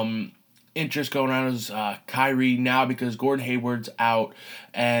interest going on is Kyrie now because Gordon Hayward's out,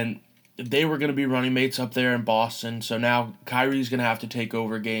 and they were going to be running mates up there in Boston, so now Kyrie's going to have to take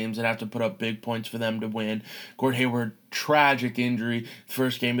over games and have to put up big points for them to win. Gordon Hayward, tragic injury,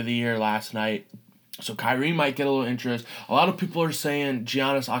 first game of the year last night. So Kyrie might get a little interest. A lot of people are saying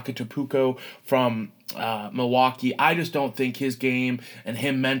Giannis Antetokounmpo from Milwaukee. I just don't think his game and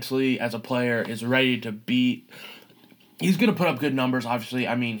him mentally as a player is ready to beat. He's going to put up good numbers, obviously.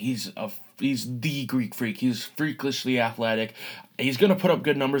 I mean, he's the Greek freak. He's freakishly athletic. He's going to put up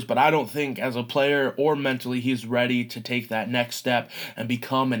good numbers, but I don't think as a player or mentally he's ready to take that next step and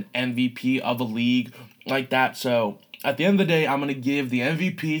become an MVP of a league like that. So at the end of the day, I'm going to give the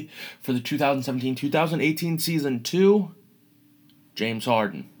MVP for the 2017-2018 season to James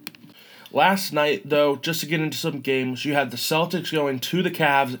Harden. Last night, though, just to get into some games, you had the Celtics going to the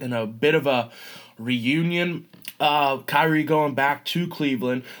Cavs in a bit of a reunion. Kyrie going back to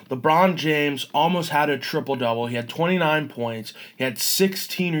Cleveland. LeBron James almost had a triple-double. He had 29 points. He had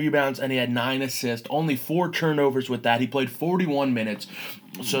 16 rebounds, and he had 9 assists. Only 4 turnovers with that. He played 41 minutes,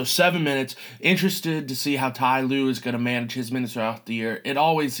 so 7 minutes. Interested to see how Ty Lue is going to manage his minutes throughout the year. It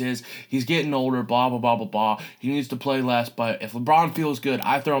always is. He's getting older, blah, blah, blah, blah, blah. He needs to play less, but if LeBron feels good,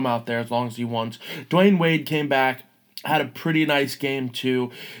 I throw him out there as long as he wants. Dwayne Wade came back, had a pretty nice game,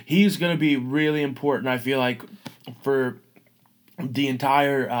 too. He's going to be really important, I feel like, for the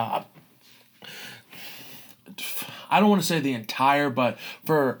entire, I don't want to say the entire, but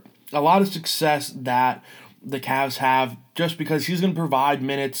for a lot of success that the Cavs have, just because he's going to provide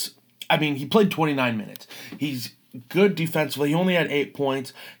minutes. I mean, he played 29 minutes. He's good defensively. He only had 8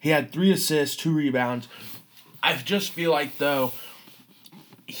 points. He had 3 assists, 2 rebounds. I just feel like, though,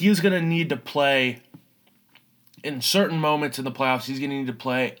 he's going to need to play in certain moments in the playoffs. He's going to need to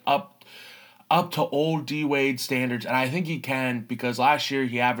play up to old D-Wade standards, and I think he can because last year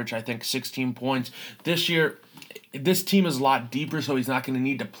he averaged, I think, 16 points. This year, this team is a lot deeper, so he's not going to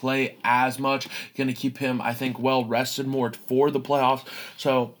need to play as much. Going to keep him, I think, well-rested more for the playoffs.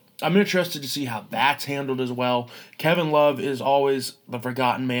 So I'm interested to see how that's handled as well. Kevin Love is always the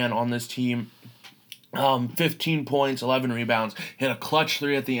forgotten man on this team. 15 points, 11 rebounds, hit a clutch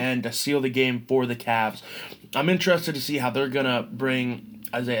 3 at the end to seal the game for the Cavs. I'm interested to see how they're going to bring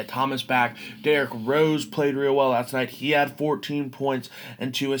Isaiah Thomas back. Derrick Rose played real well last night. He had 14 points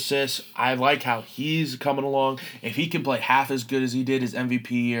and 2 assists. I like how he's coming along. If he can play half as good as he did his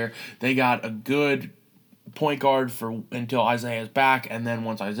MVP year, they got a good point guard for until Isaiah's back, and then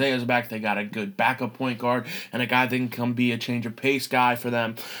once Isaiah's back, they got a good backup point guard and a guy that can come be a change of pace guy for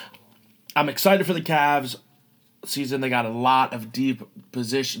them. I'm excited for the Cavs season. They got a lot of deep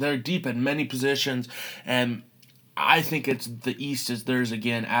position. They're deep in many positions, and I think it's the East is theirs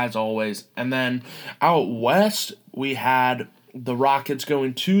again, as always. And then out west, we had the Rockets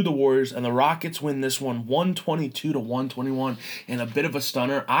going to the Warriors, and the Rockets win this one 122-121 in a bit of a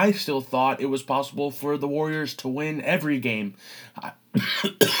stunner. I still thought it was possible for the Warriors to win every game.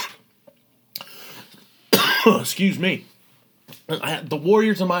 Excuse me. The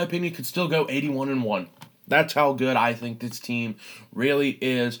Warriors, in my opinion, could still go 81-1. That's how good I think this team really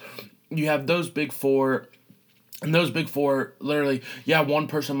is. You have those big four, and those big four, literally, yeah, one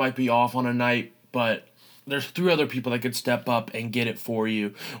person might be off on a night, but there's 3 other people that could step up and get it for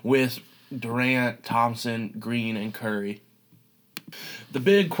you with Durant, Thompson, Green, and Curry. The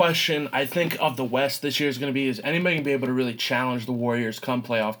big question, I think, of the West this year is going to be, is anybody going to be able to really challenge the Warriors come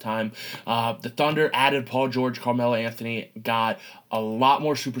playoff time? The Thunder added Paul George, Carmelo Anthony, got a lot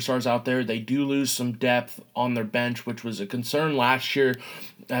more superstars out there. They do lose some depth on their bench, which was a concern last year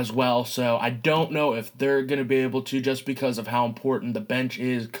as well. So I don't know if they're going to be able to, just because of how important the bench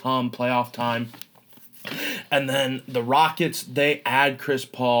is come playoff time. And then the Rockets, they add Chris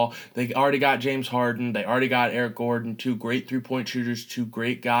Paul. They already got James Harden. They already got Eric Gordon, 2 great three-point shooters, 2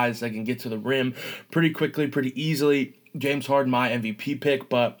 great guys that can get to the rim pretty quickly, pretty easily. James Harden, my MVP pick,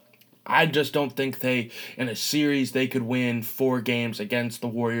 but I just don't think in a series, they could win 4 games against the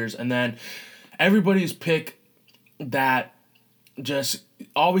Warriors. And then everybody's pick that just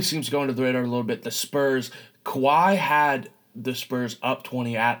always seems to go under the radar a little bit, the Spurs. Kawhi had the Spurs up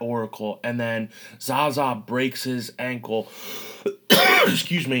 20 at Oracle, and then Zaza breaks his ankle,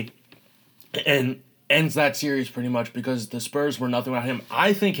 excuse me, and ends that series pretty much because the Spurs were nothing without him.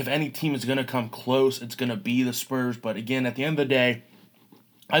 I think if any team is going to come close, it's going to be the Spurs, but again, at the end of the day,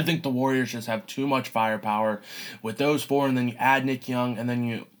 I think the Warriors just have too much firepower with those 4, and then you add Nick Young, and then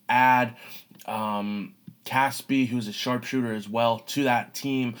you add Caspi, who's a sharpshooter as well, to that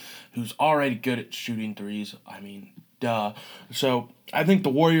team who's already good at shooting threes. I mean, duh. So I think the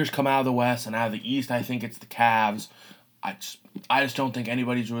Warriors come out of the West, and out of the East, I think it's the Cavs. I just don't think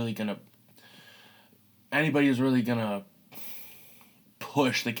anybody's really gonna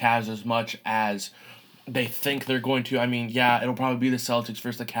push the Cavs as much as they think they're going to. I mean, yeah, it'll probably be the Celtics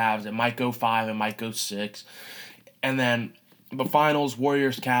versus the Cavs. It might go 5, it might go 6, and then the finals,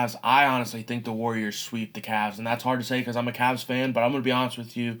 Warriors-Cavs, I honestly think the Warriors sweep the Cavs, and that's hard to say because I'm a Cavs fan, but I'm going to be honest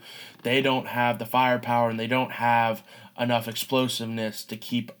with you, they don't have the firepower and they don't have enough explosiveness to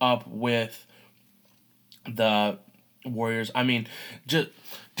keep up with the Warriors. I mean,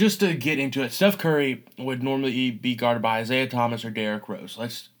 just to get into it, Steph Curry would normally be guarded by Isaiah Thomas or Derrick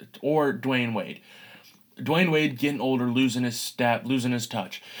Rose, or Dwayne Wade. Dwayne Wade getting older, losing his step, losing his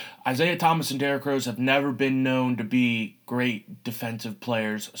touch. Isaiah Thomas and Derrick Rose have never been known to be great defensive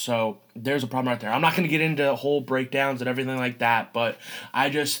players, so there's a problem right there. I'm not going to get into whole breakdowns and everything like that, but I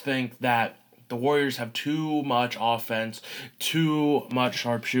just think that the Warriors have too much offense, too much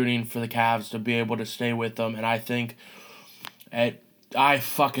sharpshooting for the Cavs to be able to stay with them, and I think I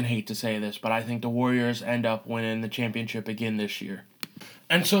fucking hate to say this, but I think the Warriors end up winning the championship again this year.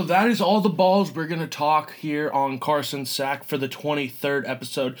 And so that is all the balls we're going to talk here on Carson Sack for the 23rd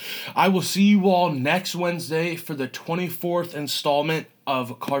episode. I will see you all next Wednesday for the 24th installment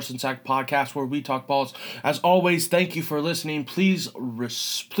of Carson Sack Podcast, where we talk balls. As always, thank you for listening. Please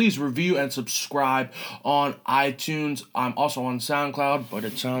review and subscribe on iTunes. I'm also on SoundCloud, but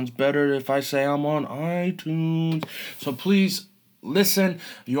it sounds better if I say I'm on iTunes. So please listen.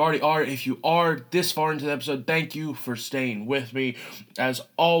 You already are. If you are this far into the episode, thank you for staying with me. As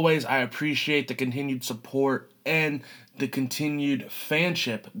always, I appreciate the continued support and the continued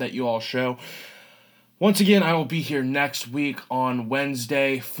fanship that you all show. Once again, I will be here next week on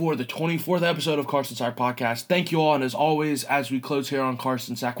Wednesday for the 24th episode of Carson Sack Podcast. Thank you all, and as always, as we close here on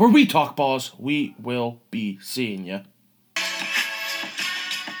Carson Sack, where we talk balls, we will be seeing you.